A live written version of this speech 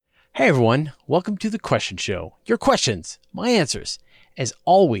Hey everyone, welcome to The Question Show. Your questions, my answers. As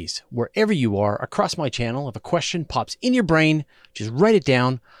always, wherever you are across my channel, if a question pops in your brain, just write it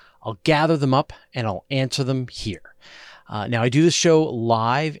down. I'll gather them up and I'll answer them here. Now, I do this show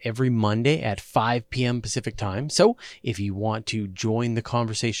live every Monday at 5 p.m. Pacific time. So if you want to join the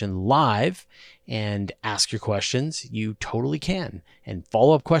conversation live and ask your questions, you totally can. And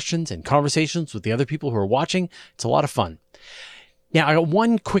follow-up questions and conversations with the other people who are watching, it's a lot of fun. Now, I got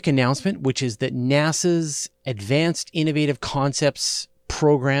one quick announcement, which is that NASA's Advanced Innovative Concepts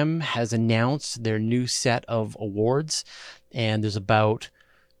program has announced their new set of awards. And there's about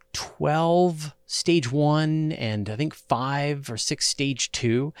 12 stage 1 and I think 5 or 6 stage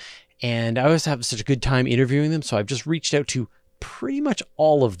 2. And I always have such a good time interviewing them. So I've just reached out to pretty much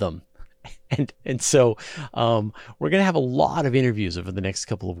all of them. And so we're going to have a lot of interviews over the next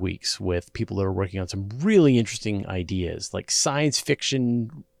couple of weeks with people that are working on some really interesting ideas, like science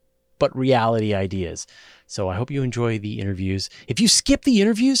fiction, but reality ideas. So I hope you enjoy the interviews. If you skip the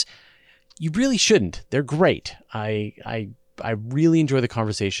interviews, you really shouldn't. They're great. I really enjoy the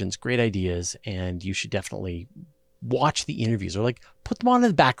conversations, great ideas, and you should definitely watch the interviews or like put them on in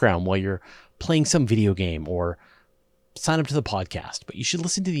the background while you're playing some video game or sign up to the podcast. But you should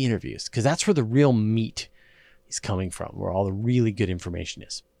listen to the interviews because that's where the real meat is coming from, where all the really good information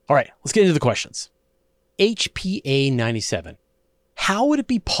is. All right, let's get into the questions. HPA 97. How would it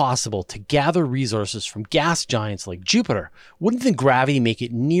be possible to gather resources from gas giants like Jupiter? Wouldn't the gravity make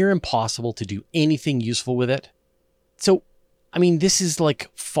it near impossible to do anything useful with it? So, I mean, this is like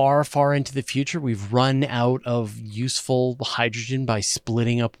far, far into the future. We've run out of useful hydrogen by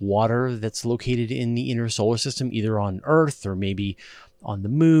splitting up water that's located in the inner solar system, either on Earth or maybe on the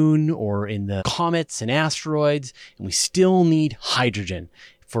moon or in the comets and asteroids. And we still need hydrogen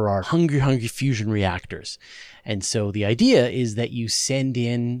for our hungry fusion reactors. And so the idea is that you send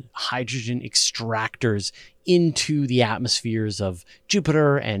in hydrogen extractors into the atmospheres of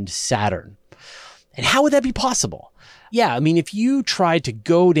Jupiter and Saturn. And how would that be possible? Yeah, I mean, if you tried to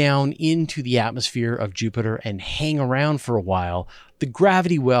go down into the atmosphere of Jupiter and hang around for a while, the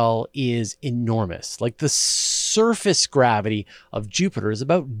gravity well is enormous. Like the surface gravity of Jupiter is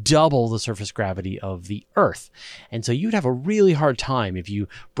about double the surface gravity of the Earth. And so you'd have a really hard time if you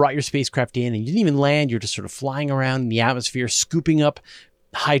brought your spacecraft in and you didn't even land, you're just sort of flying around in the atmosphere, scooping up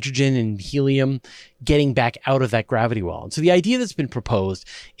hydrogen and helium, getting back out of that gravity well. And so the idea that's been proposed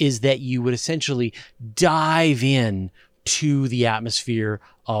is that you would essentially dive in to the atmosphere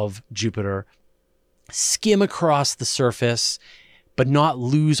of Jupiter, skim across the surface, but not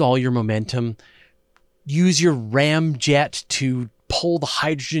lose all your momentum, use your ramjet to pull the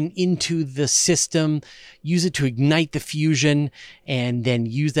hydrogen into the system, use it to ignite the fusion, and then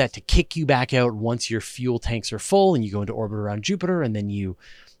use that to kick you back out once your fuel tanks are full and you go into orbit around Jupiter, and then you,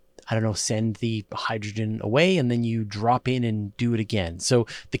 send the hydrogen away, and then you drop in and do it again. So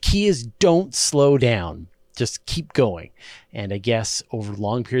the key is don't slow down. Just keep going. And I guess over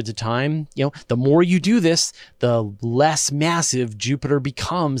long periods of time, the more you do this, the less massive Jupiter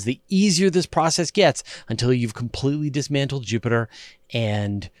becomes, the easier this process gets until you've completely dismantled Jupiter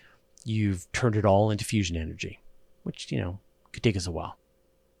and you've turned it all into fusion energy, which, could take us a while.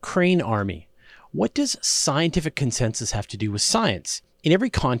 Crane Army. What does scientific consensus have to do with science? In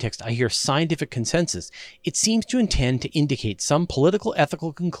every context I hear scientific consensus, it seems to intend to indicate some political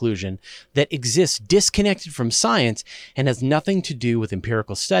ethical conclusion that exists disconnected from science and has nothing to do with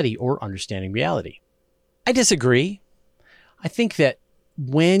empirical study or understanding reality. I disagree. I think that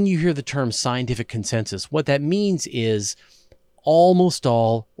when you hear the term scientific consensus, what that means is almost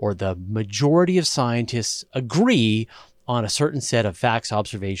all or the majority of scientists agree on a certain set of facts,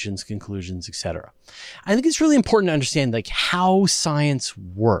 observations, conclusions, etc. I think it's really important to understand how science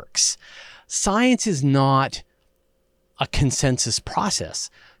works. Science is not a consensus process.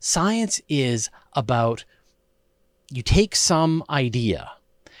 Science is about you take some idea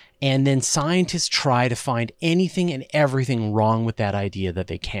and then scientists try to find anything and everything wrong with that idea that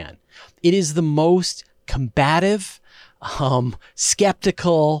they can. It is the most combative,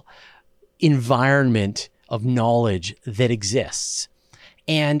 skeptical environment of knowledge that exists.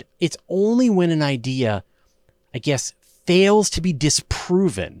 And it's only when an idea, fails to be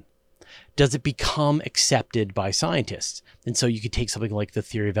disproven does it become accepted by scientists. And so you could take something like the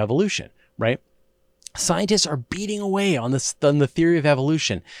theory of evolution, right? Scientists are beating away on the theory of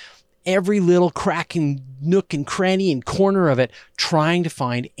evolution. Every little crack and nook and cranny and corner of it, trying to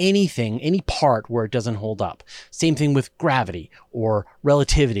find anything, any part where it doesn't hold up. Same thing with gravity or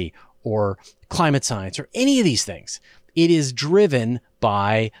relativity or climate science or any of these things. It is driven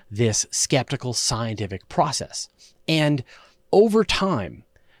by this skeptical scientific process. And over time,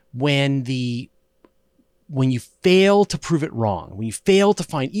 when you fail to prove it wrong, when you fail to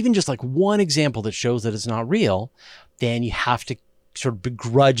find even just like one example that shows that it's not real, then you have to sort of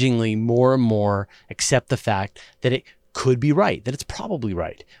begrudgingly more and more accept the fact that it could be right, that it's probably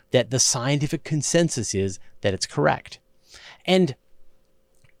right, that the scientific consensus is that it's correct. And,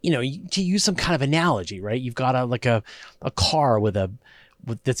 to use some kind of analogy, right? You've got a car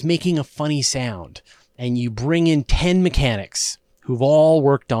that's making a funny sound, and you bring in 10 mechanics who've all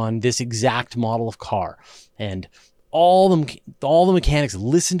worked on this exact model of car, and all the mechanics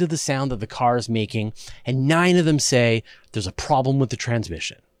listen to the sound that the car is making, and 9 of them say there's a problem with the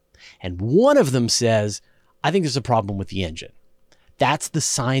transmission, and 1 of them says, I think there's a problem with the engine. That's the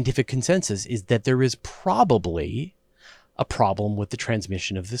scientific consensus, is that there is probably a problem with the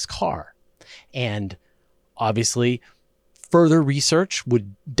transmission of this car. And obviously, further research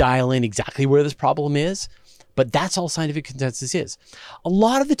would dial in exactly where this problem is, but that's all scientific consensus is. A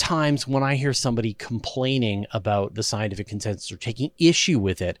lot of the times when I hear somebody complaining about the scientific consensus or taking issue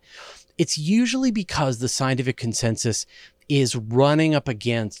with it, it's usually because the scientific consensus is running up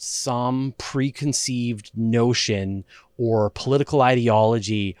against some preconceived notion or political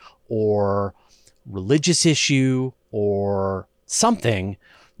ideology or religious issue or something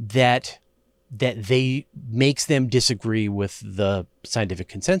that they makes them disagree with the scientific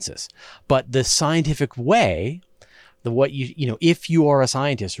consensus. But the scientific way, if you are a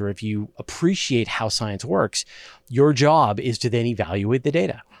scientist or if you appreciate how science works, your job is to then evaluate the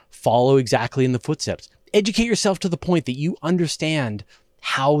data, follow exactly in the footsteps, educate yourself to the point that you understand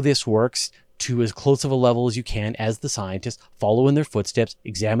how this works to as close of a level as you can as the scientist, follow in their footsteps,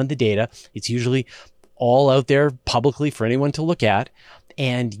 examine the data. It's usually all out there publicly for anyone to look at.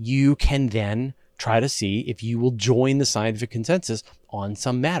 And you can then try to see if you will join the scientific consensus on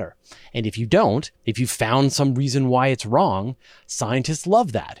some matter. And if you don't, if you found some reason why it's wrong, scientists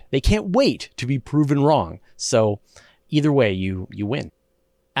love that. They can't wait to be proven wrong. So either way, you win.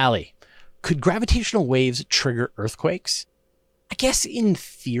 Ali, could gravitational waves trigger earthquakes? I guess in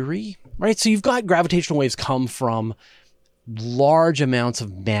theory, right? So you've got gravitational waves come from large amounts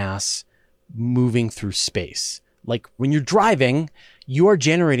of mass moving through space. Like when you're driving, you are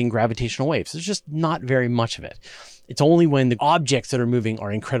generating gravitational waves. There's just not very much of it. It's only when the objects that are moving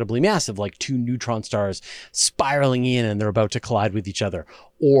are incredibly massive, like 2 neutron stars spiraling in and they're about to collide with each other,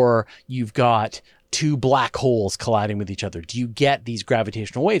 or you've got 2 black holes colliding with each other. Do you get these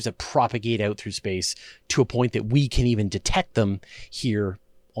gravitational waves that propagate out through space to a point that we can even detect them here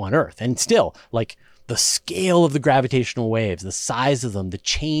on Earth? And still, like, the scale of the gravitational waves, the size of them, the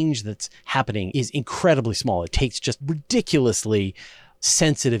change that's happening is incredibly small. It takes just ridiculously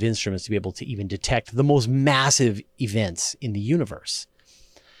sensitive instruments to be able to even detect the most massive events in the universe.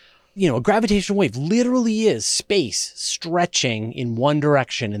 A gravitational wave literally is space stretching in one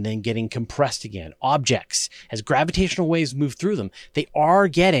direction and then getting compressed again. Objects, as gravitational waves move through them, they are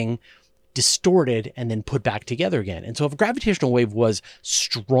getting distorted and then put back together again. And so if a gravitational wave was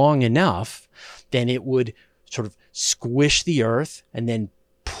strong enough, then it would sort of squish the Earth and then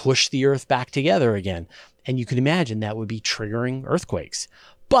push the Earth back together again. And you can imagine that would be triggering earthquakes.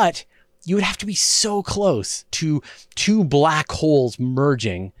 But you would have to be so close to 2 black holes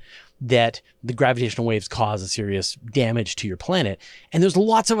merging that the gravitational waves cause a serious damage to your planet. And there's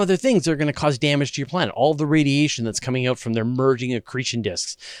lots of other things that are going to cause damage to your planet. All the radiation that's coming out from their merging accretion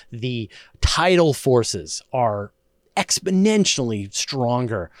disks. The tidal forces are exponentially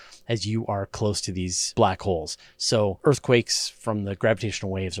stronger as you are close to these black holes. So earthquakes from the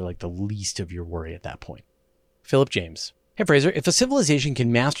gravitational waves are like the least of your worry at that point. Philip James. Hey Fraser, if a civilization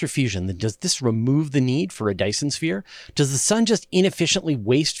can master fusion, then does this remove the need for a Dyson sphere? Does the sun just inefficiently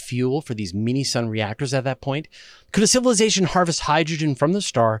waste fuel for these mini sun reactors at that point? Could a civilization harvest hydrogen from the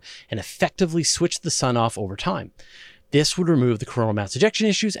star and effectively switch the sun off over time? This would remove the coronal mass ejection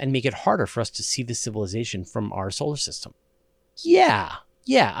issues and make it harder for us to see the civilization from our solar system. Yeah.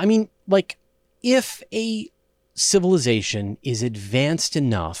 I mean, like, if a civilization is advanced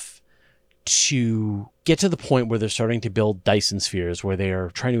enough to get to the point where they're starting to build Dyson spheres, where they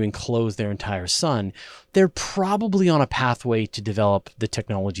are trying to enclose their entire sun, they're probably on a pathway to develop the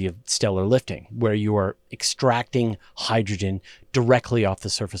technology of stellar lifting, where you are extracting hydrogen directly off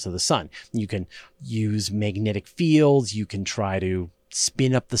the surface of the sun. You can use magnetic fields. You can try to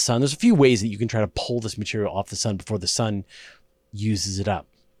spin up the sun. There's a few ways that you can try to pull this material off the sun before the sun uses it up.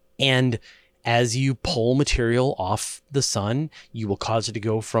 And As you pull material off the sun, you will cause it to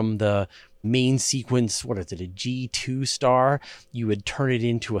go from the main sequence, what is it, a G2 star, you would turn it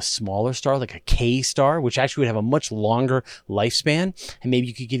into a smaller star, like a K star, which actually would have a much longer lifespan. And maybe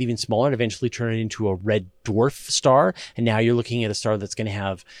you could get even smaller and eventually turn it into a red dwarf star. And now you're looking at a star that's going to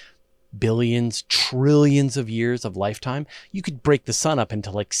have billions, trillions of years of lifetime. You could break the sun up into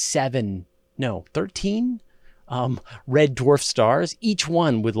like 13 red dwarf stars. Each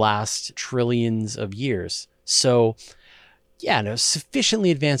one would last trillions of years. So yeah, no,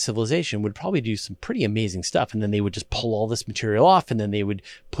 sufficiently advanced civilization would probably do some pretty amazing stuff. And then they would just pull all this material off and then they would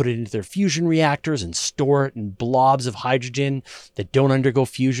put it into their fusion reactors and store it in blobs of hydrogen that don't undergo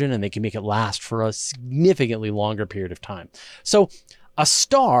fusion, and they can make it last for a significantly longer period of time. So a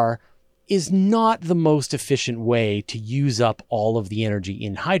star is not the most efficient way to use up all of the energy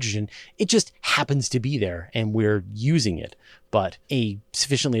in hydrogen. It just happens to be there and we're using it. But a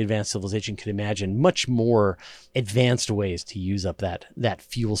sufficiently advanced civilization could imagine much more advanced ways to use up that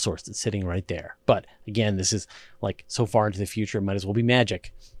fuel source that's sitting right there. But again, this is like so far into the future, it might as well be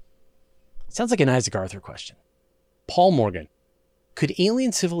magic. Sounds like an Isaac Arthur question. Paul Morgan, could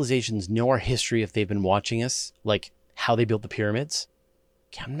alien civilizations know our history if they've been watching us? Like how they built the pyramids?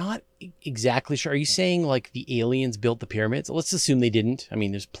 I'm not exactly sure. Are you saying like the aliens built the pyramids? Let's assume they didn't. I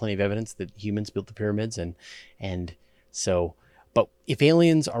mean, there's plenty of evidence that humans built the pyramids and so, but if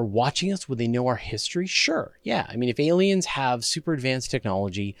aliens are watching us, would they know our history? Sure. Yeah. I mean, if aliens have super advanced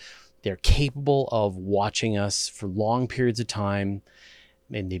technology, they're capable of watching us for long periods of time,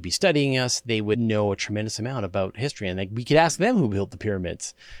 and they'd be studying us, they would know a tremendous amount about history. And we could ask them who built the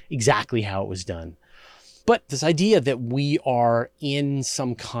pyramids, exactly how it was done. But this idea that we are in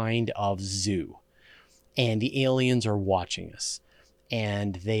some kind of zoo and the aliens are watching us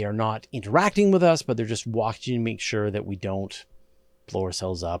and they are not interacting with us, but they're just watching to make sure that we don't blow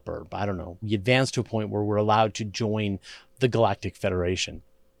ourselves up, or I don't know, we advance to a point where we're allowed to join the Galactic Federation.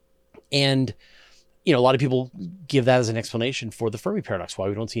 And, you know, a lot of people give that as an explanation for the Fermi paradox, why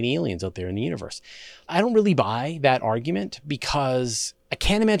we don't see any aliens out there in the universe. I don't really buy that argument because I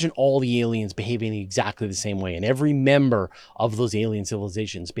can't imagine all the aliens behaving exactly the same way and every member of those alien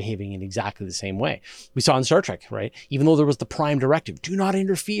civilizations behaving in exactly the same way. We saw in Star Trek, right? Even though there was the Prime Directive, do not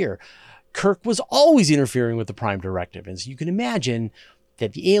interfere, Kirk was always interfering with the Prime Directive. And so you can imagine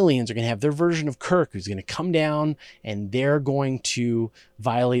that the aliens are going to have their version of Kirk who's going to come down and they're going to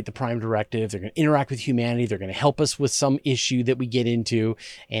violate the Prime Directive. They're going to interact with humanity. They're going to help us with some issue that we get into,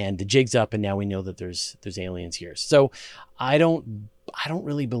 and the jig's up. And now we know that there's aliens here. So I don't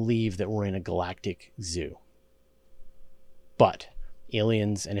really believe that we're in a galactic zoo. But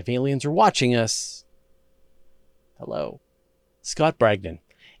aliens, and if aliens are watching us, hello. Scott Bragdon.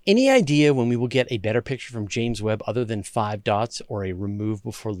 Any idea when we will get a better picture from James Webb other than 5 dots or a remove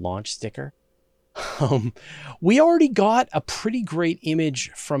before launch sticker? We already got a pretty great image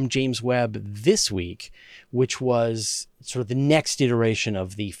from James Webb this week, which was sort of the next iteration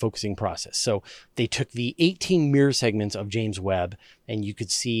of the focusing process. So they took the 18 mirror segments of James Webb and you could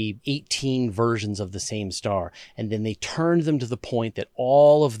see 18 versions of the same star. And then they turned them to the point that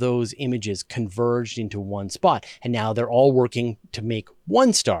all of those images converged into one spot. And now they're all working to make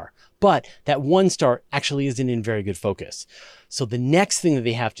one star. But that one star actually isn't in very good focus. So the next thing that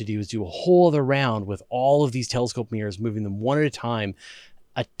they have to do is do a whole other round with all of these telescope mirrors, moving them one at a time,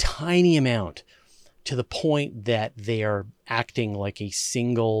 a tiny amount, to the point that they are acting like a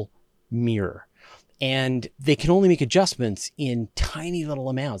single mirror. And they can only make adjustments in tiny little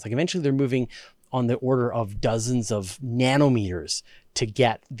amounts. Like eventually they're moving on the order of dozens of nanometers to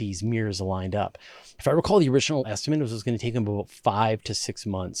get these mirrors aligned up. If I recall, the original estimate was it was going to take them about 5 to 6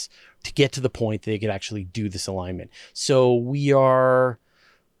 months to get to the point that they could actually do this alignment. So we are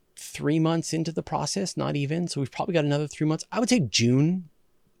 3 months into the process, not even. So we've probably got another 3 months. I would say June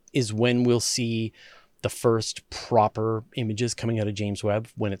is when we'll see the first proper images coming out of James Webb,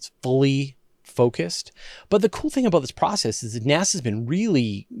 when it's fully focused. But the cool thing about this process is that NASA's been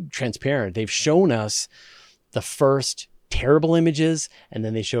really transparent. They've shown us the first terrible images, and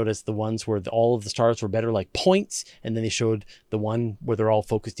then they showed us the ones where all of the stars were better, like points, and then they showed the one where they're all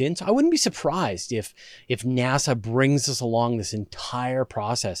focused in. So I wouldn't be surprised if NASA brings us along this entire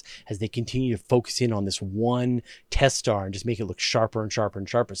process as they continue to focus in on this one test star and just make it look sharper and sharper and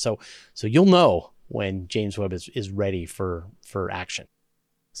sharper. So you'll know when James Webb is ready for action.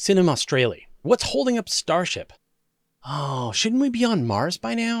 Cinem Australia. What's holding up Starship? Oh, shouldn't we be on Mars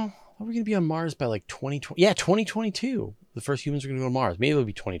by now? Are we going to be on Mars by like 2020? Yeah, 2022. The first humans are going to go to Mars. Maybe it'll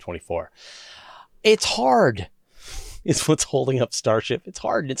be 2024. It's hard. It's what's holding up Starship. It's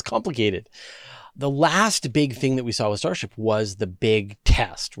hard and it's complicated. The last big thing that we saw with Starship was the big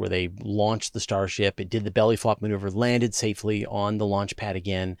test where they launched the Starship. It did the belly flop maneuver, landed safely on the launch pad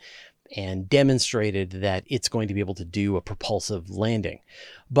again, and demonstrated that it's going to be able to do a propulsive landing.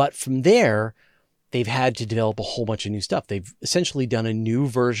 But from there, they've had to develop a whole bunch of new stuff. They've essentially done a new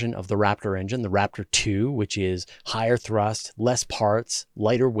version of the Raptor engine, the Raptor 2, which is higher thrust, less parts,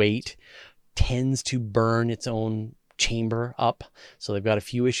 lighter weight, tends to burn its own chamber up. So they've got a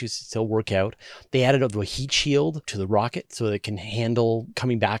few issues to still work out. They added a heat shield to the rocket so that it can handle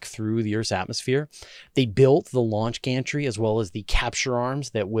coming back through the Earth's atmosphere. They built the launch gantry as well as the capture arms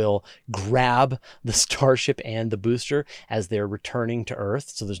that will grab the Starship and the booster as they're returning to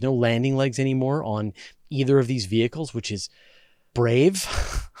Earth. So there's no landing legs anymore on either of these vehicles, which is brave.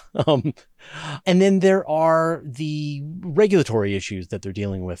 And then there are the regulatory issues that they're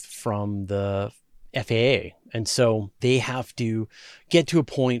dealing with from the FAA. And so they have to get to a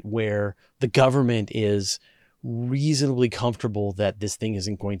point where the government is reasonably comfortable that this thing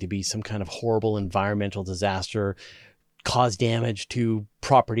isn't going to be some kind of horrible environmental disaster, cause damage to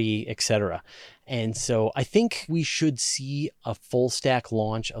property, etc. And so I think we should see a full stack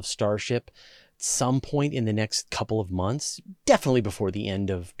launch of Starship at some point in the next couple of months, definitely before the end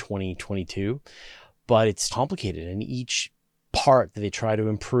of 2022. But it's complicated, and each part that they try to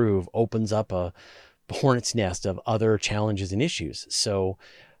improve opens up a hornet's nest of other challenges and issues. So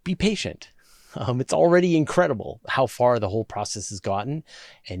be patient. It's already incredible how far the whole process has gotten.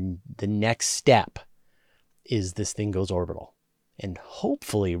 And the next step is this thing goes orbital and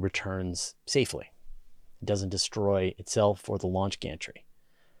hopefully returns safely. It doesn't destroy itself or the launch gantry.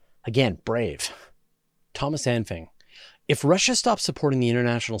 Again, brave. Thomas Anfing. If Russia stops supporting the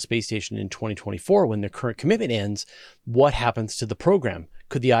International Space Station in 2024 when their current commitment ends, what happens to the program?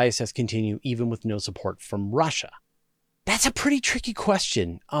 Could the ISS continue even with no support from Russia? That's a pretty tricky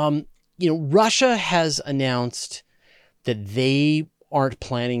question. Russia has announced that they aren't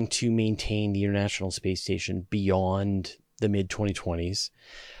planning to maintain the International Space Station beyond the mid-2020s.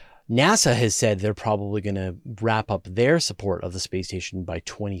 NASA has said they're probably going to wrap up their support of the space station by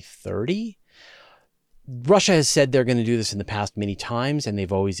 2030. Russia has said they're going to do this in the past many times, and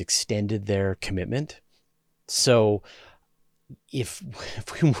they've always extended their commitment. So if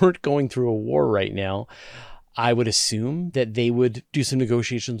we weren't going through a war right now, I would assume that they would do some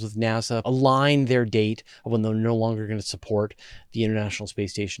negotiations with NASA, align their date of when they're no longer going to support the International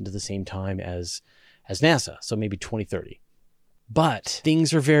Space Station to the same time as NASA, so maybe 2030. But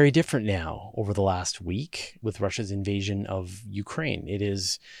things are very different now over the last week with Russia's invasion of Ukraine. It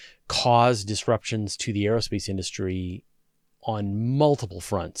has caused disruptions to the aerospace industry on multiple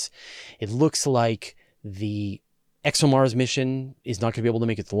fronts. It looks like the ExoMars mission is not going to be able to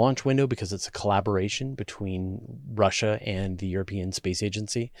make it to the launch window because it's a collaboration between Russia and the European Space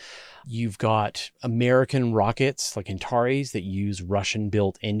Agency. You've got American rockets like Antares that use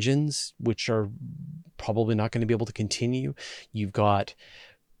Russian-built engines, which are probably not going to be able to continue. You've got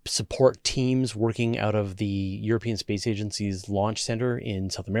support teams working out of the European Space Agency's launch center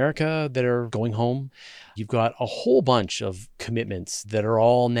in South America that are going home. You've got a whole bunch of commitments that are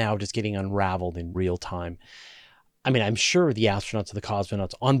all now just getting unraveled in real time. I mean, I'm sure the astronauts and the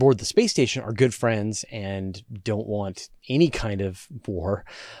cosmonauts on board the space station are good friends and don't want any kind of war,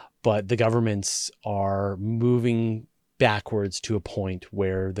 but the governments are moving backwards to a point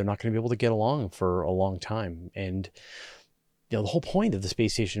where they're not going to be able to get along for a long time. And the whole point of the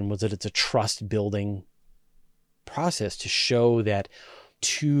space station was that it's a trust building process to show that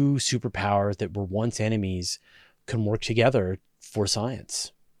two superpowers that were once enemies can work together for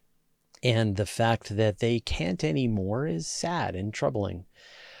science. And the fact that they can't anymore is sad and troubling.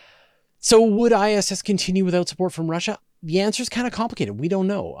 So would ISS continue without support from Russia? The answer is kind of complicated. We don't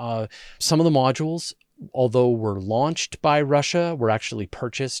know. Some of the modules, although were launched by Russia, were actually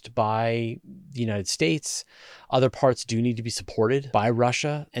purchased by the United States. Other parts do need to be supported by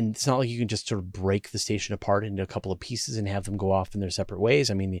Russia. And it's not like you can just sort of break the station apart into a couple of pieces and have them go off in their separate ways.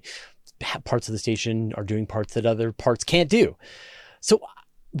 I mean, the parts of the station are doing parts that other parts can't do. So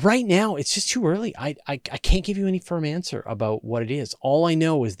right now, it's just too early. I can't give you any firm answer about what it is. All I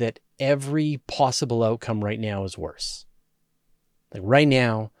know is that every possible outcome right now is worse. Like right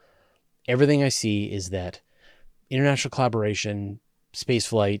now, everything I see is that international collaboration,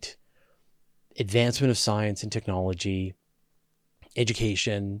 spaceflight, advancement of science and technology,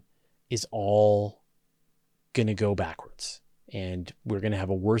 education is all going to go backwards. And we're going to have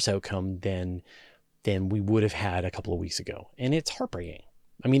a worse outcome than we would have had a couple of weeks ago. And it's heartbreaking.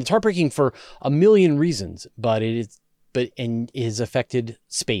 I mean, it's heartbreaking for a million reasons, but it has affected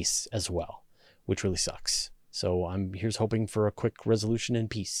space as well, which really sucks. So here's hoping for a quick resolution and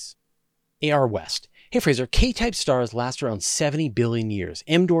peace. AR West. Hey Fraser, K-type stars last around 70 billion years.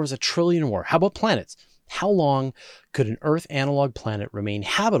 M-Dor is 1 trillion or more. How about planets? How long could an Earth analog planet remain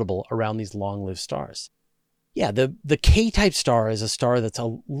habitable around these long-lived stars? Yeah, the K-type star is a star that's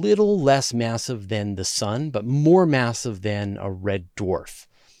a little less massive than the sun, but more massive than a red dwarf.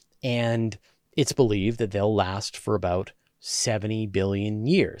 And it's believed that they'll last for about 70 billion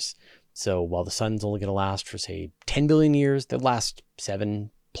years. So while the sun's only going to last for, say, 10 billion years, they'll last 7+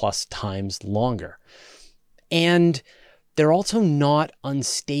 times longer. And they're also not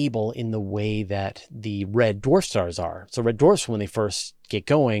unstable in the way that the red dwarf stars are. So red dwarfs, when they first get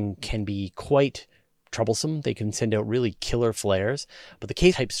going, can be quite troublesome. They can send out really killer flares, but the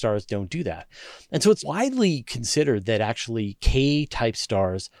K-type stars don't do that. And so it's widely considered that actually K-type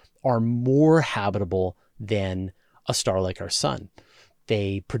stars are more habitable than a star like our sun.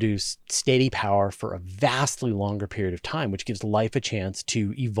 They produce steady power for a vastly longer period of time, which gives life a chance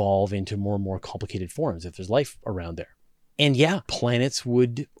to evolve into more and more complicated forms if there's life around there. And yeah, planets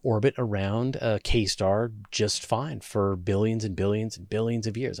would orbit around a K-star just fine for billions and billions and billions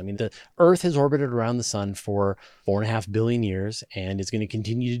of years. I mean, the Earth has orbited around the sun for 4.5 billion years and is going to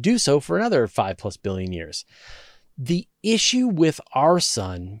continue to do so for another 5+ billion years. The issue with our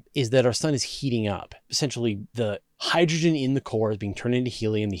sun is that our sun is heating up. Essentially, the hydrogen in the core is being turned into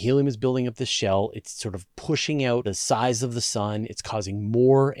helium. The helium is building up the shell. It's sort of pushing out the size of the sun. It's causing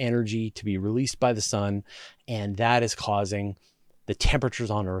more energy to be released by the sun. And that is causing the temperatures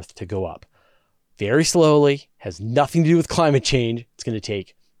on Earth to go up very slowly. Has nothing to do with climate change. It's going to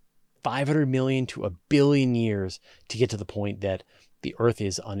take 500 million to 1 billion years to get to the point that the Earth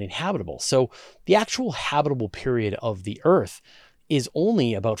is uninhabitable. So the actual habitable period of the Earth is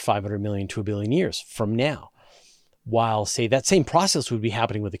only about 500 million to 1 billion years from now. While, say, that same process would be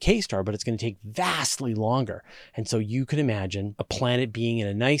happening with a K-star, but it's going to take vastly longer. And so you can imagine a planet being in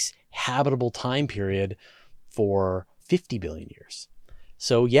a nice habitable time period for 50 billion years.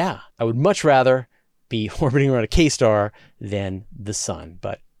 So yeah, I would much rather be orbiting around a K-star than the sun,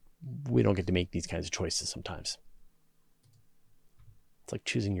 but we don't get to make these kinds of choices sometimes. It's like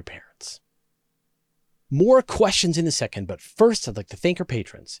choosing your parents. More questions in a second, but first I'd like to thank our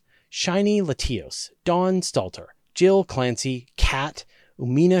patrons. Shiny Latios, Dawn Stalter, Jill Clancy, Cat,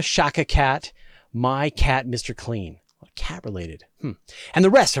 Umina Shaka Cat, My Cat Mr. Clean. Cat related. And the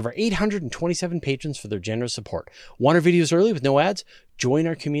rest of our 827 patrons for their generous support. Want our videos early with no ads? Join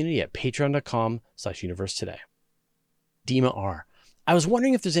our community at patreon.com/universetoday. Dima R. I was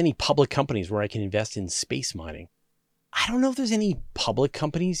wondering if there's any public companies where I can invest in space mining. I don't know if there's any public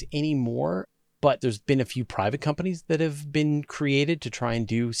companies anymore, but there's been a few private companies that have been created to try and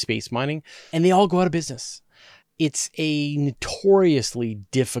do space mining, and they all go out of business. It's a notoriously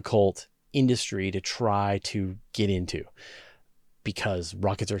difficult industry to try to get into because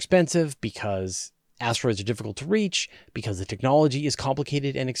rockets are expensive, because asteroids are difficult to reach, because the technology is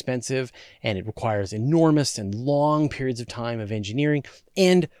complicated and expensive, and it requires enormous and long periods of time of engineering,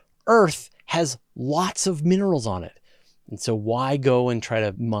 and Earth has lots of minerals on it. And so why go and try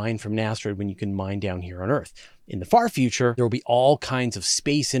to mine from an asteroid when you can mine down here on Earth? In the far future, there will be all kinds of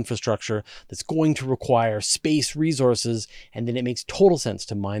space infrastructure that's going to require space resources, and then it makes total sense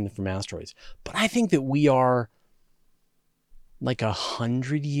to mine them from asteroids. But I think that we are like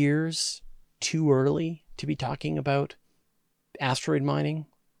 100 years too early to be talking about asteroid mining,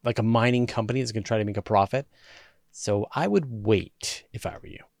 like a mining company that's going to try to make a profit. So I would wait if I were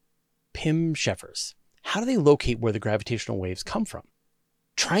you. Pim Sheffers. How do they locate where the gravitational waves come from?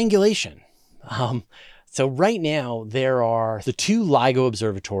 Triangulation. So right now there are the 2 LIGO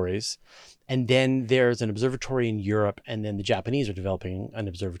observatories, and then there's an observatory in Europe, and then the Japanese are developing an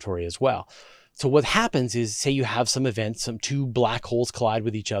observatory as well. So what happens is, say you have some event, some 2 black holes collide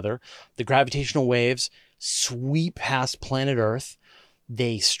with each other, the gravitational waves sweep past planet Earth,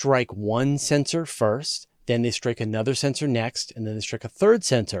 they strike one sensor first, then they strike another sensor next, and then they strike a third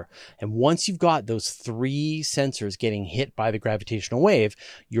sensor. And once you've got those 3 sensors getting hit by the gravitational wave,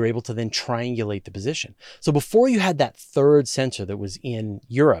 you're able to then triangulate the position. So before you had that third sensor that was in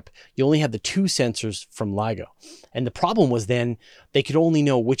Europe, you only had the 2 sensors from LIGO. And the problem was then they could only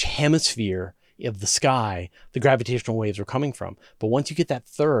know which hemisphere of the sky the gravitational waves were coming from. But once you get that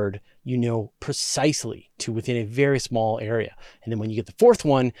third, you know precisely to within a very small area. And then when you get the 4th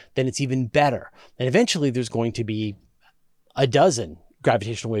one, then it's even better. And eventually there's going to be a dozen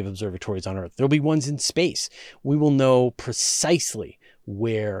gravitational wave observatories on Earth. There'll be ones in space. We will know precisely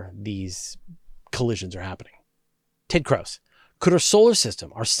where these collisions are happening. Ted Krause. Could our solar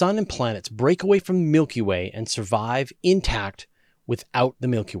system, our sun and planets, break away from the Milky Way and survive intact without the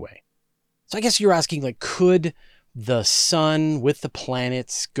Milky Way? So I guess you're asking, like, could the sun with the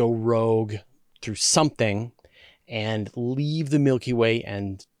planets go rogue through something and leave the Milky Way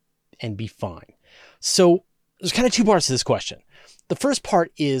and be fine. So there's kind of two parts to this question. The first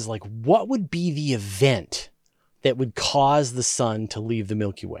part is like, what would be the event that would cause the sun to leave the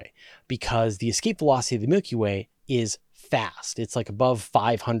Milky Way? Because the escape velocity of the Milky Way is fast. It's like above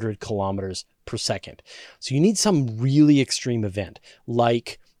 500 kilometers per second. So you need some really extreme event,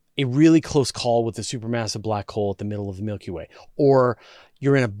 like a really close call with a supermassive black hole at the middle of the Milky Way, or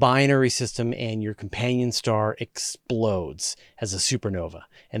you're in a binary system and your companion star explodes as a supernova,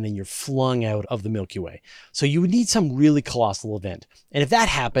 and then you're flung out of the Milky Way. So you would need some really colossal event. And if that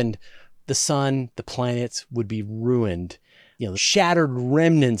happened, the sun, the planets would be ruined. The shattered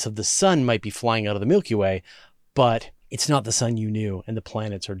remnants of the sun might be flying out of the Milky Way, but it's not the sun you knew, and the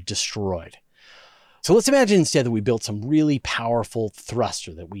planets are destroyed. So let's imagine instead that we built some really powerful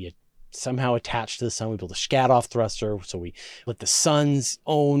thruster that we had somehow attached to the sun. We built a Shkadov thruster, so we let the sun's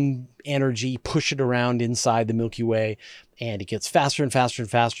own energy push it around inside the Milky Way, and it gets faster and faster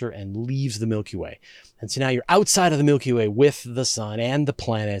and faster and leaves the Milky Way. And so now you're outside of the Milky Way with the sun and the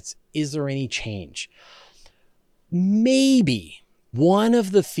planets. Is there any change? Maybe. One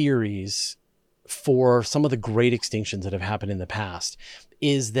of the theories for some of the great extinctions that have happened in the past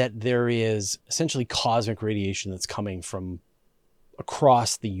is that there is essentially cosmic radiation that's coming from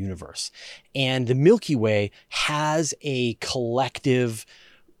across the universe. And the Milky Way has a collective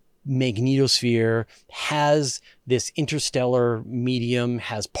magnetosphere, has this interstellar medium,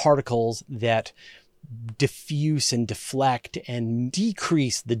 has particles that diffuse and deflect and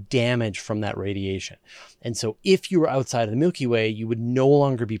decrease the damage from that radiation. And so if you were outside of the Milky Way, you would no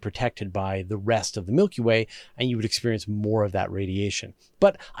longer be protected by the rest of the Milky Way, and you would experience more of that radiation.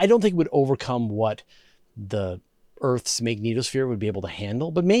 But I don't think it would overcome what the Earth's magnetosphere would be able to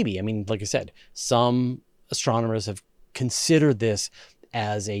handle, but maybe. I mean, like I said, some astronomers have considered this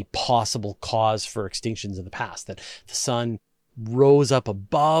as a possible cause for extinctions in the past, that the sun rose up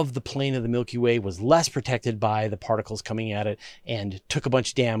above the plane of the Milky Way, was less protected by the particles coming at it, and took a bunch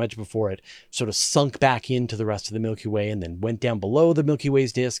of damage before it sort of sunk back into the rest of the Milky Way, and then went down below the Milky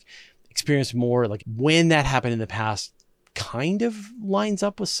Way's disk, experienced more. Like when that happened in the past kind of lines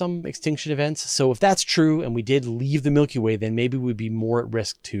up with some extinction events. So if that's true and we did leave the Milky Way, then maybe we'd be more at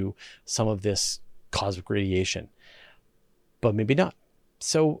risk to some of this cosmic radiation, but maybe not.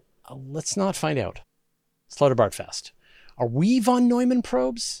 So let's not find out. Slaughterbartfest. Are we von Neumann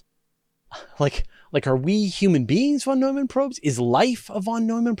probes? Like, are we human beings von Neumann probes? Is life a von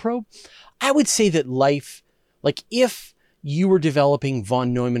Neumann probe? I would say that life, like if you were developing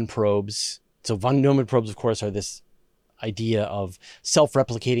von Neumann probes, so von Neumann probes, of course, are this idea of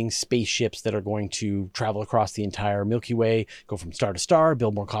self-replicating spaceships that are going to travel across the entire Milky Way, go from star to star,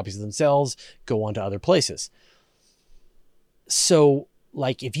 build more copies of themselves, go on to other places. So,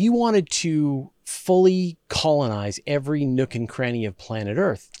 like, if you wanted to fully colonize every nook and cranny of planet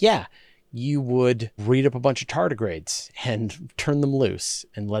Earth, yeah, you would breed up a bunch of tardigrades and turn them loose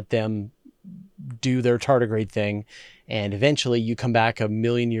and let them do their tardigrade thing. And eventually you come back a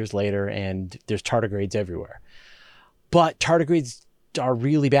million years later and there's tardigrades everywhere. But tardigrades are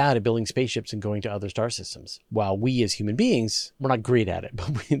really bad at building spaceships and going to other star systems. While we as human beings, we're not great at it,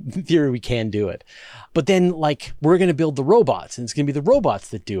 but in theory we can do it. But then like we're going to build the robots, and it's going to be the robots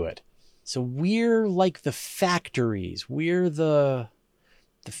that do it. So we're like the factories. We're the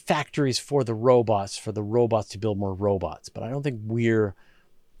factories for the robots to build more robots. But I don't think we're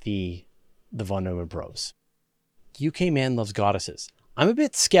the von Neumann probes. UK man loves goddesses. I'm a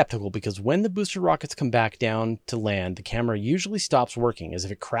bit skeptical because when the booster rockets come back down to land, the camera usually stops working, as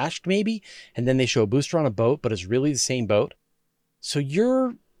if it crashed maybe, and then they show a booster on a boat, but it's really the same boat. So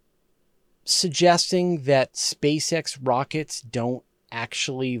you're suggesting that SpaceX rockets don't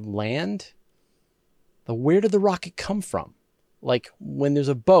actually land? But where did the rocket come from? Like when there's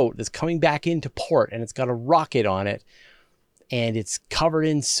a boat that's coming back into port and it's got a rocket on it and it's covered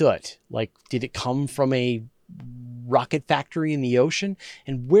in soot, like did it come from a rocket factory in the ocean?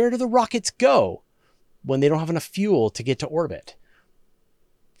 And where do the rockets go when they don't have enough fuel to get to orbit?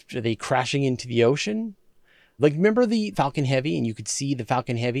 Are they crashing into the ocean? Like remember the Falcon Heavy, and you could see the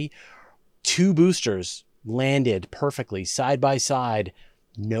Falcon Heavy, 2 boosters landed perfectly side by side,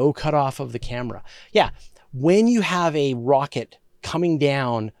 no cutoff of the camera. Yeah, when you have a rocket coming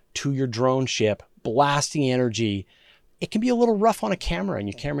down to your drone ship, blasting energy, it can be a little rough on a camera, and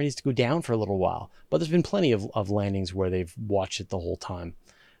your camera needs to go down for a little while. But there's been plenty of landings where they've watched it the whole time.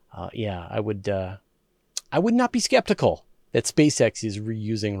 Yeah, I would not be skeptical that SpaceX is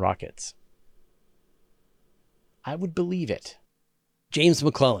reusing rockets. I would believe it. James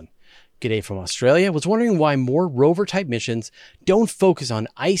McClellan. G'day from Australia. Was wondering why more rover-type missions don't focus on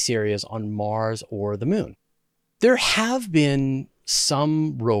ice areas on Mars or the Moon. There have been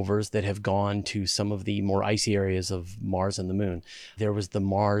some rovers that have gone to some of the more icy areas of Mars and the Moon. There was the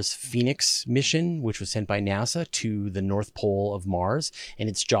Mars Phoenix mission, which was sent by NASA to the North Pole of Mars, and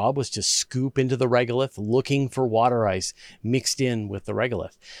its job was to scoop into the regolith looking for water ice mixed in with the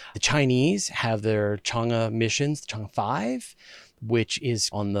regolith. The Chinese have their Chang'e missions, Chang'e 5, which is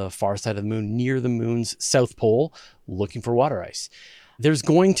on the far side of the Moon, near the Moon's south pole, looking for water ice. There's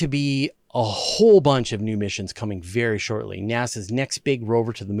going to be a whole bunch of new missions coming very shortly. NASA's next big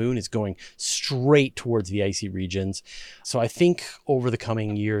rover to the Moon is going straight towards the icy regions. So I think over the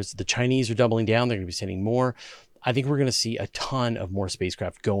coming years, the Chinese are doubling down. They're going to be sending more. I think we're going to see a ton of more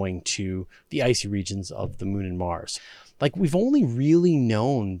spacecraft going to the icy regions of the Moon and Mars. Like, we've only really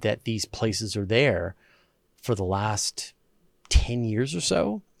known that these places are there for the last 10 years or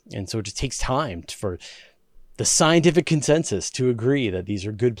so. And so it just takes time for the scientific consensus to agree that these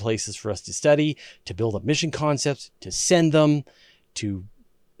are good places for us to study, to build up mission concepts, to send them, to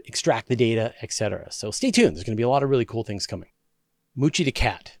extract the data, etc. So stay tuned. There's going to be a lot of really cool things coming. Moochie to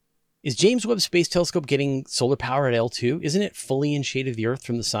Cat. Is James Webb Space Telescope getting solar power at L2? Isn't it fully in shade of the Earth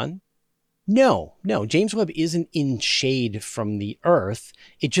from the sun? No. James Webb isn't in shade from the Earth.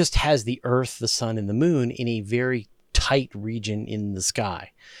 It just has the Earth, the sun, and the Moon in a very tight region in the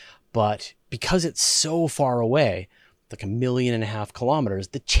sky. But because it's so far away, like 1.5 million kilometers,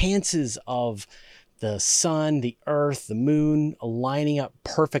 the chances of the sun, the Earth, the Moon aligning up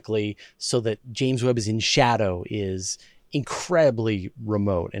perfectly so that James Webb is in shadow is incredibly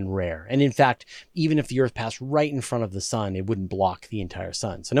remote and rare. And in fact, even if the Earth passed right in front of the sun, it wouldn't block the entire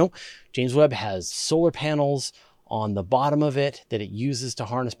sun. So no, James Webb has solar panels on the bottom of it that it uses to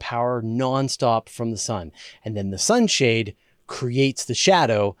harness power nonstop from the sun. And then the sunshade creates the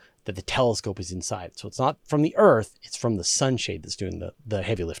shadow that the telescope is inside. So it's not from the Earth, it's from the sunshade that's doing the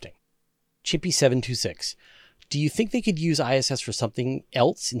heavy lifting. Chippy726. Do you think they could use ISS for something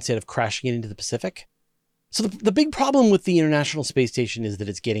else instead of crashing it into the Pacific? So the big problem with the International Space Station is that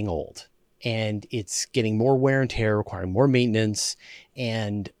it's getting old and it's getting more wear and tear, requiring more maintenance,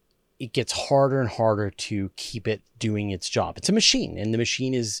 and it gets harder and harder to keep it doing its job. It's a machine, and the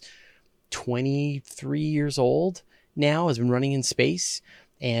machine is 23 years old now, has been running in space,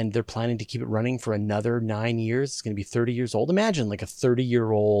 and they're planning to keep it running for another 9 years. It's going to be 30 years old. Imagine like a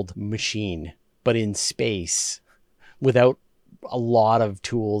 30-year-old machine, but in space without a lot of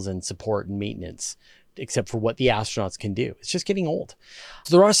tools and support and maintenance, except for what the astronauts can do. It's just getting old.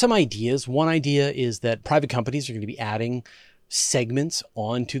 So there are some ideas. One idea is that private companies are going to be adding segments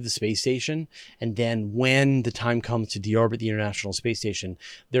onto the space station. And then when the time comes to deorbit the International Space Station,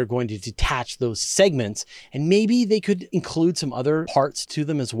 they're going to detach those segments, and maybe they could include some other parts to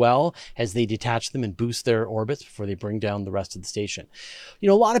them as well as they detach them and boost their orbits before they bring down the rest of the station. You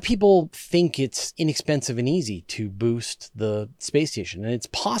know, a lot of people think it's inexpensive and easy to boost the space station, and it's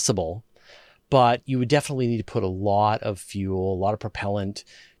possible, but you would definitely need to put a lot of fuel, a lot of propellant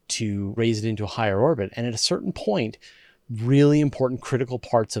to raise it into a higher orbit. And at a certain point, really important critical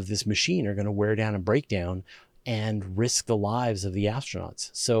parts of this machine are going to wear down and break down and risk the lives of the astronauts.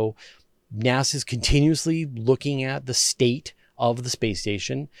 So NASA is continuously looking at the state of the space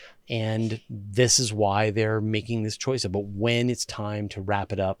station, and this is why they're making this choice about when it's time to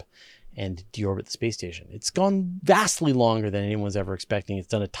wrap it up and deorbit the space station. It's gone vastly longer than anyone's ever expecting. It's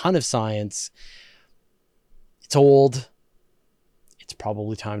done a ton of science. It's old. It's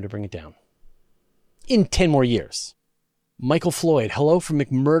probably time to bring it down in 10 more years. Michael Floyd, hello from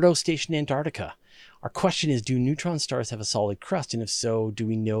McMurdo Station, Antarctica. Our question is, do neutron stars have a solid crust? And if so, do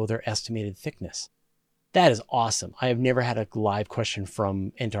we know their estimated thickness? That is awesome. I have never had a live question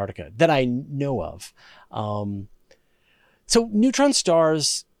from Antarctica that I know of. So neutron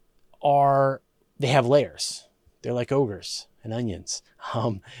stars they have layers. They're like ogres and onions.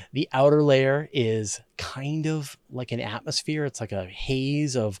 The outer layer is kind of like an atmosphere. It's like a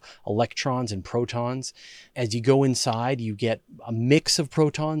haze of electrons and protons. As you go inside, you get a mix of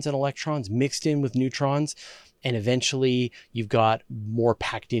protons and electrons mixed in with neutrons. And eventually you've got more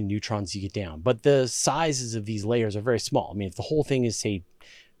packed in neutrons you get down. But the sizes of these layers are very small. I mean, if the whole thing is, say,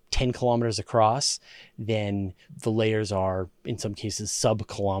 10 kilometers across, then the layers are, in some cases,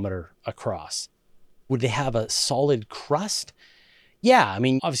 sub-kilometer across. Would they have a solid crust? Yeah, I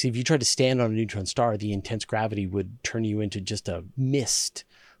mean, obviously, if you tried to stand on a neutron star, the intense gravity would turn you into just a mist.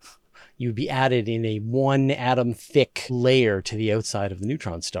 You would be added in a 1 atom thick layer to the outside of the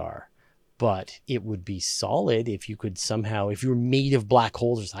neutron star. But it would be solid if you could somehow, if you were made of black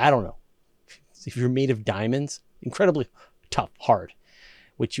holes, or I don't know, if you're made of diamonds, incredibly tough, hard.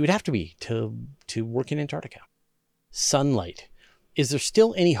 which you would have to be to work in Antarctica. Sunlight. Is there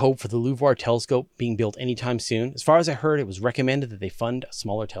still any hope for the LUVOIR telescope being built anytime soon? As far as I heard, it was recommended that they fund a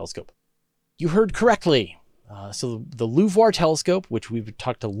smaller telescope. You heard correctly. So the LUVOIR telescope, which we've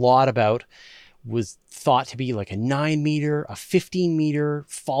talked a lot about, was thought to be like a 9 meter, a 15 meter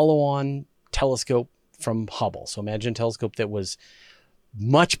follow-on telescope from Hubble. So imagine a telescope that was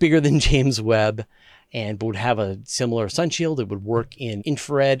much bigger than James Webb and would have a similar sun shield. It would work in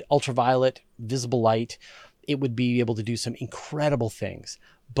infrared, ultraviolet, visible light. It would be able to do some incredible things.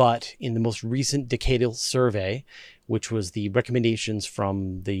 But in the most recent decadal survey, which was the recommendations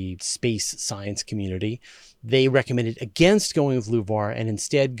from the space science community, they recommended against going with LUVOIR and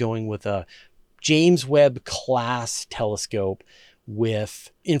instead going with a James Webb class telescope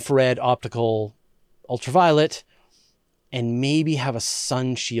with infrared, optical, ultraviolet, and maybe have a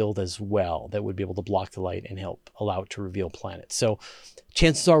sun shield as well that would be able to block the light and help allow it to reveal planets. So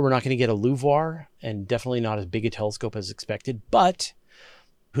chances are we're not going to get a LUVOIR, and definitely not as big a telescope as expected, but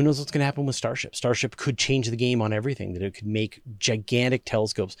who knows what's going to happen with Starship. Starship could change the game on everything, that it could make gigantic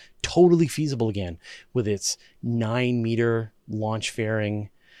telescopes totally feasible again with its 9 meter launch fairing.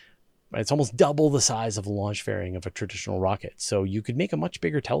 It's almost double the size of a launch fairing of a traditional rocket. So you could make a much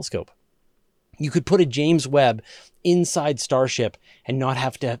bigger telescope. You could put a James Webb inside Starship and not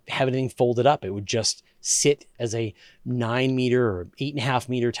have to have anything folded up. It would just sit as a 9 meter or 8.5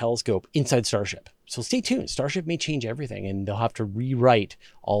 meter telescope inside Starship. So stay tuned. Starship may change everything and they'll have to rewrite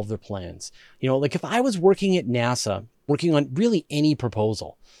all of their plans. You know, like if I was working at NASA, working on really any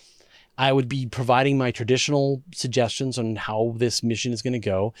proposal, I would be providing my traditional suggestions on how this mission is going to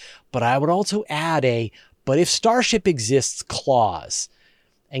go, but I would also add but if Starship exists clause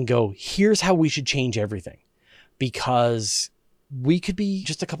and go, here's how we should change everything, because we could be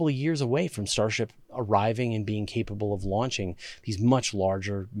just a couple of years away from Starship arriving and being capable of launching these much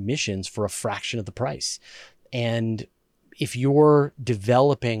larger missions for a fraction of the price. And if you're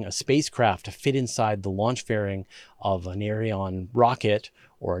developing a spacecraft to fit inside the launch fairing of an Ariane rocket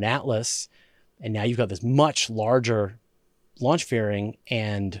or an Atlas, and now you've got this much larger launch fairing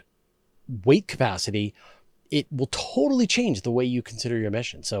and weight capacity, it will totally change the way you consider your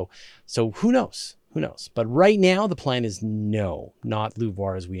mission. So who knows? Who knows? But right now, the plan is no, not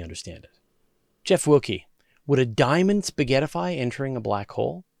LUVOIR as we understand it. Jeff Wilkie, would a diamond spaghettify entering a black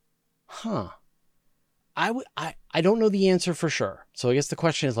hole? I don't know the answer for sure. So I guess the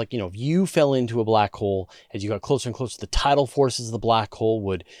question is like, if you fell into a black hole, as you got closer and closer, the tidal forces of the black hole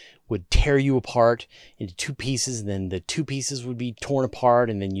would tear you apart into two pieces, and then the two pieces would be torn apart,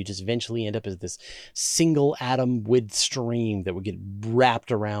 and then you just eventually end up as this single atom width stream that would get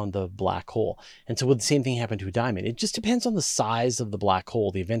wrapped around the black hole. And so would the same thing happen to a diamond? It just depends on the size of the black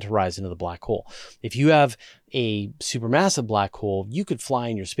hole, the event horizon of the black hole. If you have a supermassive black hole, you could fly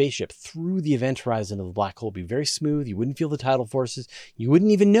in your spaceship through the event horizon of the black hole. It'd be very smooth. You wouldn't feel the tidal forces. You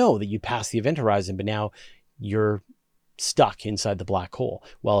wouldn't even know that you passed the event horizon, but now you're stuck inside the black hole.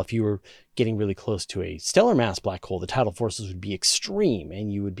 Well, if you were getting really close to a stellar mass black hole, the tidal forces would be extreme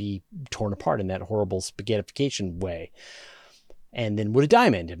and you would be torn apart in that horrible spaghettification way. And then would a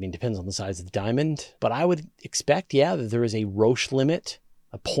diamond? I mean, it depends on the size of the diamond, but I would expect, that there is a Roche limit,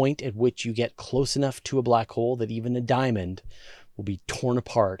 a point at which you get close enough to a black hole that even a diamond will be torn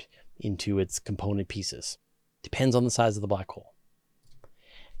apart into its component pieces. Depends on the size of the black hole.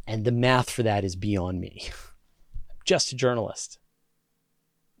 And the math for that is beyond me. Just a journalist,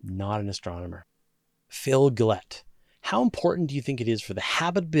 not an astronomer. Phil Gillette, how important do you think it is for the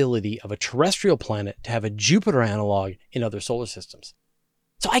habitability of a terrestrial planet to have a Jupiter analog in other solar systems?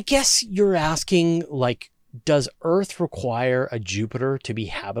 So I guess you're asking, does Earth require a Jupiter to be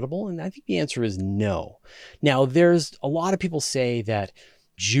habitable? And I think the answer is no. Now, there's a lot of people say that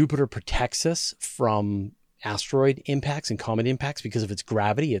Jupiter protects us from asteroid impacts and comet impacts because of its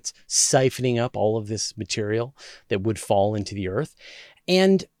gravity. It's siphoning up all of this material that would fall into the Earth.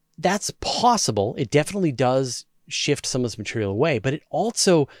 And that's possible. It definitely does shift some of this material away, but it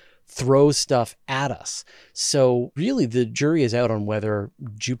also throws stuff at us. So really the jury is out on whether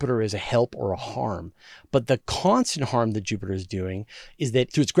Jupiter is a help or a harm. But the constant harm that Jupiter is doing is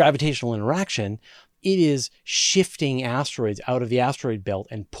that through its gravitational interaction, it is shifting asteroids out of the asteroid belt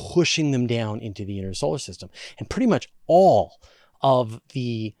and pushing them down into the inner solar system. And pretty much all of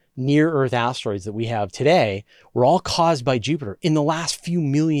the near-Earth asteroids that we have today were all caused by Jupiter in the last few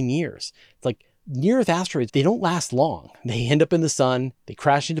million years. It's like near-Earth asteroids, they don't last long. They end up in the sun, they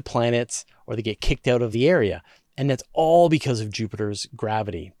crash into planets, or they get kicked out of the area. And that's all because of Jupiter's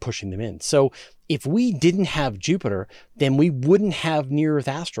gravity pushing them in. So if we didn't have Jupiter, then we wouldn't have near-Earth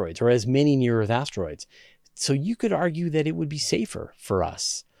asteroids or as many near-Earth asteroids. So you could argue that it would be safer for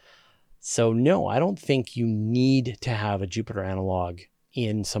us. So no, I don't think you need to have a Jupiter analog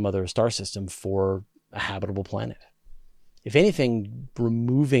in some other star system for a habitable planet. If anything,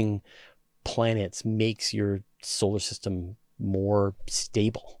 removing planets makes your solar system more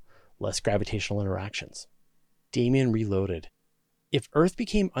stable, less gravitational interactions. Damien Reloaded. If Earth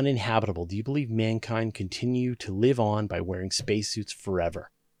became uninhabitable, do you believe mankind continue to live on by wearing spacesuits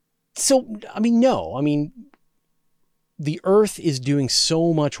forever? So, no. The Earth is doing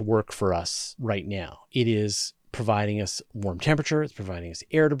so much work for us right now. It is providing us warm temperature. It's providing us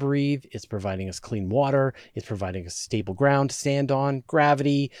air to breathe. It's providing us clean water. It's providing us stable ground to stand on,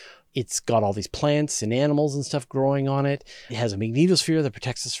 gravity. It's got all these plants and animals and stuff growing on it. It has a magnetosphere that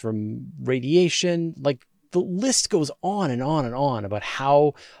protects us from radiation. Like, the list goes on and on and on about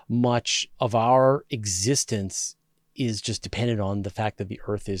how much of our existence is just dependent on the fact that the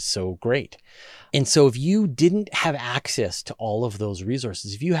Earth is so great. And so if you didn't have access to all of those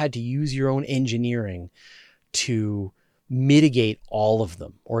resources, if you had to use your own engineering to mitigate all of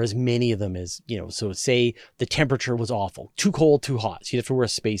them, or as many of them as, so say the temperature was awful, too cold, too hot, so you'd have to wear a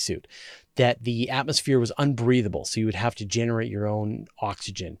spacesuit, that the atmosphere was unbreathable, so you would have to generate your own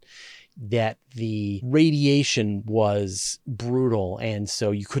oxygen, that the radiation was brutal, and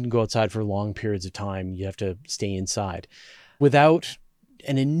so you couldn't go outside for long periods of time, you have to stay inside. Without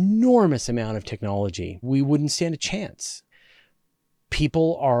an enormous amount of technology, we wouldn't stand a chance.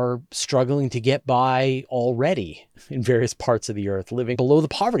 People are struggling to get by already in various parts of the Earth, living below the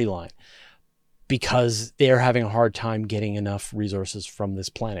poverty line because they're having a hard time getting enough resources from this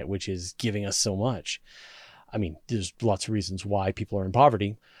planet, which is giving us so much. There's lots of reasons why people are in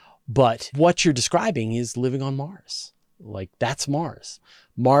poverty, but what you're describing is living on Mars. Like, that's Mars.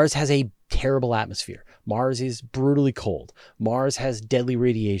 Mars has a terrible atmosphere. Mars is brutally cold. Mars has deadly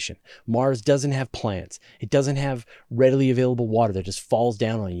radiation. Mars doesn't have plants. It doesn't have readily available water that just falls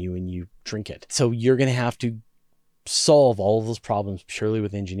down on you and you drink it. So you're going to have to solve all of those problems purely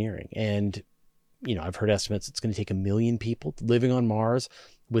with engineering. And, I've heard estimates it's going to take 1 million people living on Mars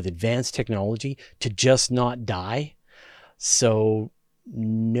with advanced technology to just not die. So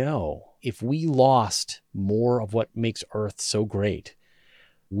no, if we lost more of what makes Earth so great,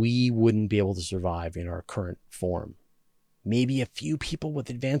 we wouldn't be able to survive in our current form. Maybe a few people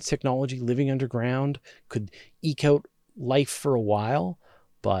with advanced technology living underground could eke out life for a while,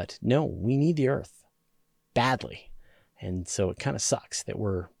 but no, we need the Earth badly. And so it kind of sucks that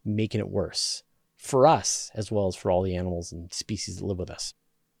we're making it worse for us, as well as for all the animals and species that live with us.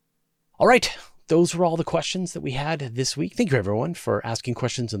 All right. Those were all the questions that we had this week. Thank you, everyone, for asking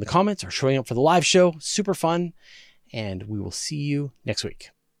questions in the comments or showing up for the live show. Super fun. And we will see you next week.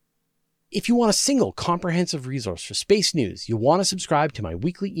 If you want a single comprehensive resource for space news, you'll want to subscribe to my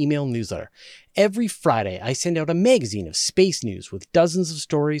weekly email newsletter. Every Friday, I send out a magazine of space news with dozens of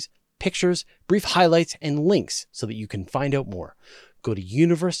stories, pictures, brief highlights, and links so that you can find out more. Go to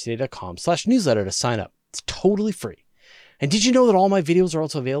universetoday.com/newsletter to sign up. It's totally free. And did you know that all my videos are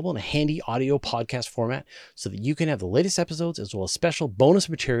also available in a handy audio podcast format so that you can have the latest episodes as well as special bonus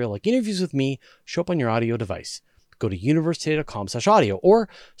material like interviews with me show up on your audio device? Go to universetoday.com/audio or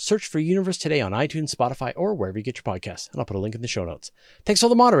search for Universe Today on iTunes, Spotify, or wherever you get your podcasts. And I'll put a link in the show notes. Thanks to all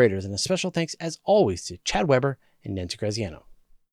the moderators, and a special thanks, as always, to Chad Weber and Nancy Graziano.